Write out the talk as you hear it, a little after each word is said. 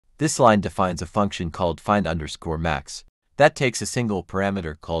This line defines a function called find_max that takes a single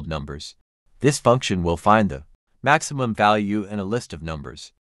parameter called numbers. This function will find the maximum value in a list of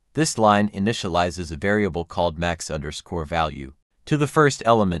numbers. This line initializes a variable called max_value to the first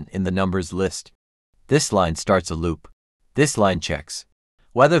element in the numbers list. This line starts a loop. This line checks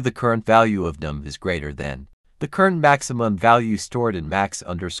whether the current value of num is greater than the current maximum value stored in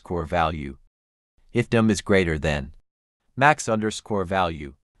max_value. If num is greater than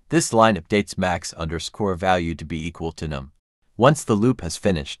max_value, this line updates max_value to be equal to num. Once the loop has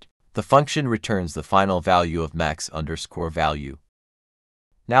finished, the function returns the final value of max_value.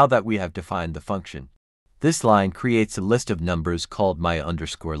 Now that we have defined the function, this line creates a list of numbers called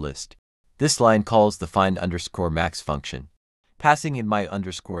my_list. This line calls the find_max function, passing in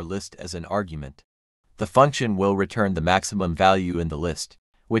my_list as an argument. The function will return the maximum value in the list,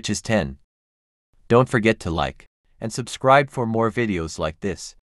 which is 10. Don't forget to like and subscribe for more videos like this.